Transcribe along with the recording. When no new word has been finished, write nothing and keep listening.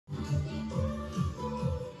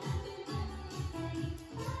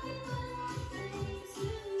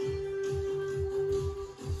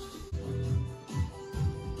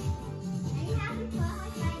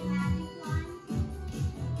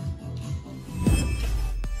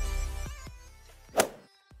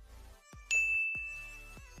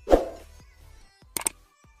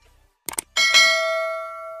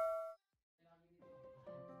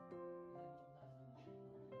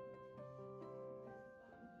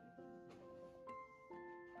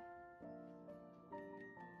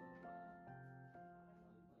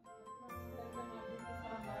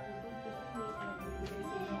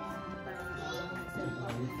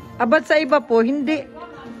Abat sa iba po, hindi.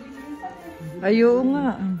 Ayaw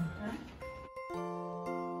nga.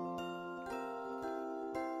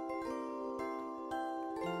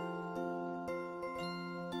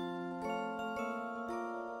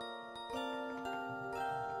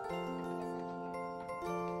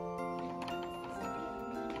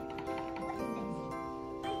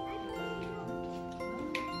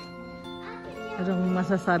 Anong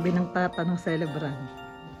masasabi ng tata ng celebrant?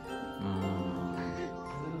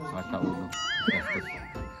 Sa ulo.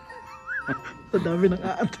 Ang dami ng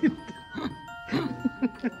aatin.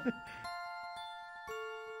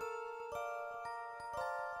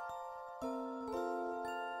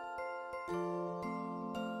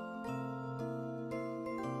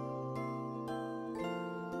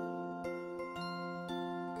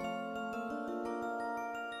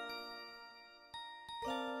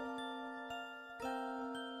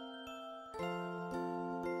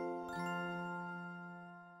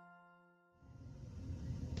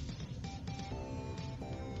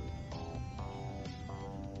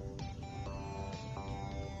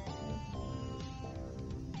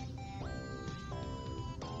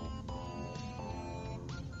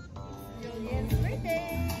 Julienne's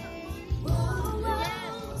birthday!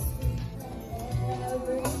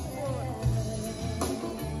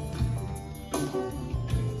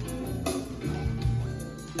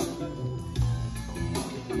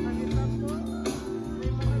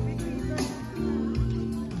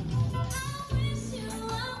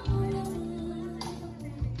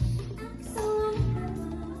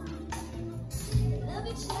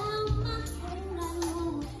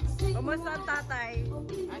 Kumusta ang tatay?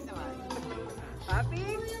 Ay, naman. Happy?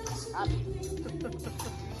 Happy.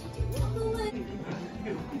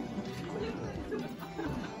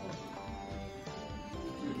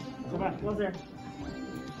 Diba? Closer.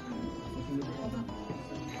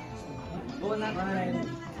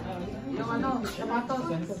 Yung ano, sapatos.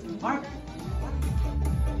 Mark!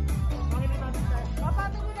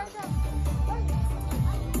 Papatong mo lang siya!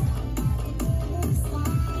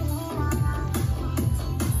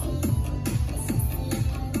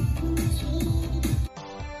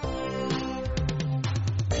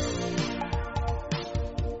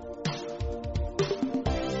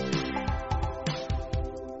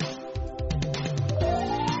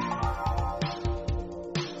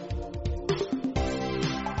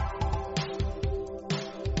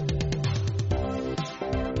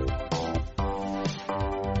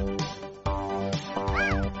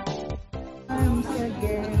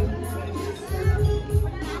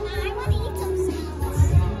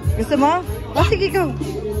 Gusto mo? Oh, sige, go.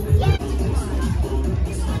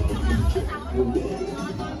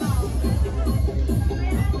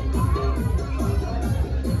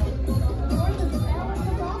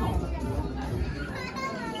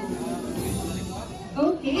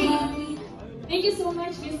 Okay. Thank you so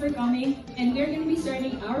much, kids, for coming. And we're going to be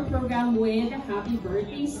starting our program with a happy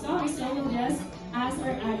birthday song. So we'll just ask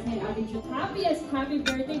our admin attitude. Happy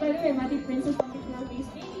birthday, by the way, Mati Princess from the face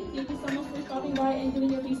painting. Thank you so much for stopping by and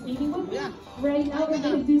doing your face painting with me. Right now, we're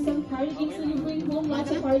going to do some party games so you bring home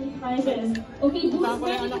lots of party prizes. Okay, who's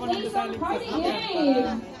ready to play some party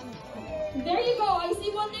games? There you go. I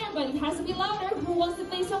see one there, but it has to be louder. Who wants to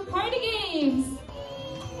play some party games?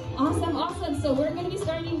 Awesome, awesome. So we're going to be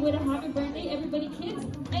starting with a happy birthday, everybody, kids,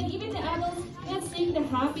 and even the adults. Let's sing the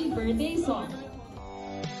happy birthday song.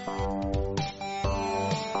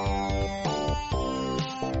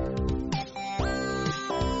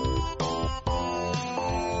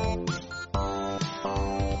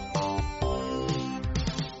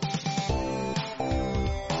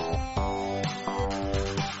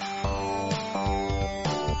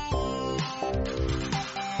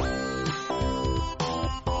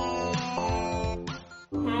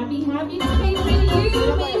 Happy birthday to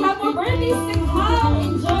you! May you have more birthdays to come!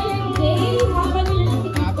 Enjoy your day! Have fun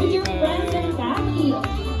with your friends and family!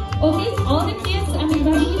 Okay, all the kids, I'm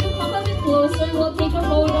inviting you to come a bit closer. We'll take a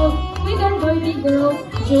photo with our birthday girl,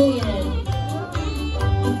 Julienne.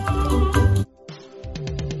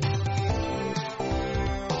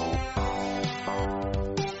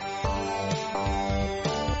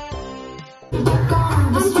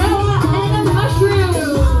 Umbrella and a mushroom!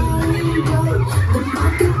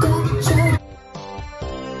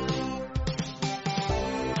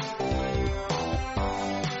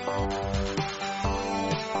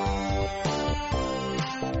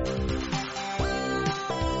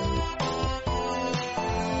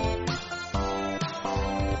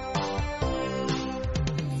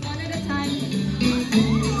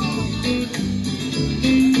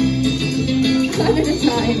 One at a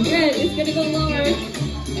time. Good. It's gonna go lower.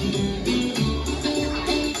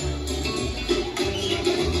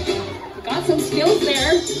 skills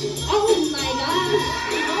there. Oh my gosh.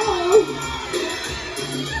 Oh.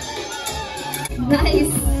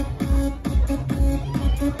 Nice.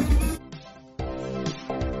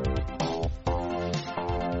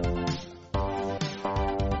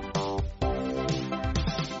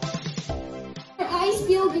 Your eyes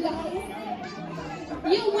peeled, you guys.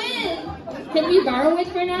 You win. Can we borrow it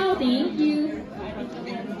for now? Thank you.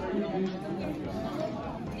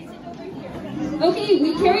 Okay,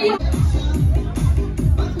 we carry on.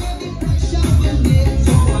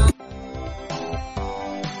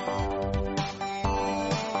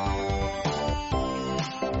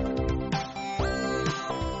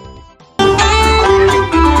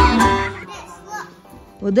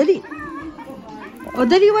 O, dali. O,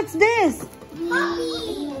 dali, what's this?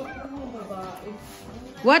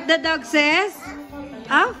 What the dog says?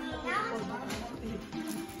 Ah?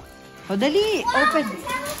 O, dali. Open.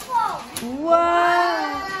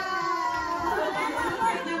 Wow!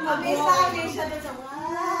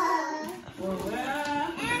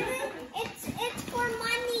 It's for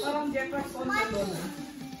money. Money.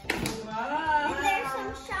 And there's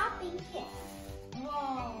some shopping kits.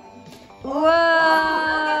 Wow!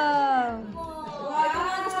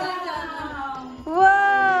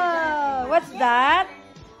 Wow! What's that?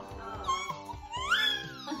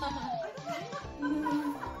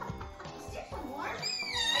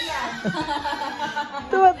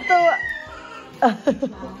 Tuwa-tuwa.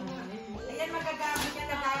 Ayan, magagamit niya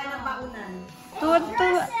na kaya ng baunan.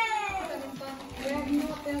 Tuwa-tuwa.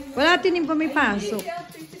 Wala tinim pa may pasok.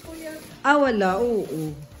 Ah, wala.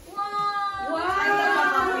 Oo.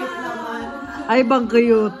 Ay, bang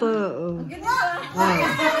kayo to.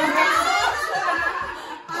 Wow.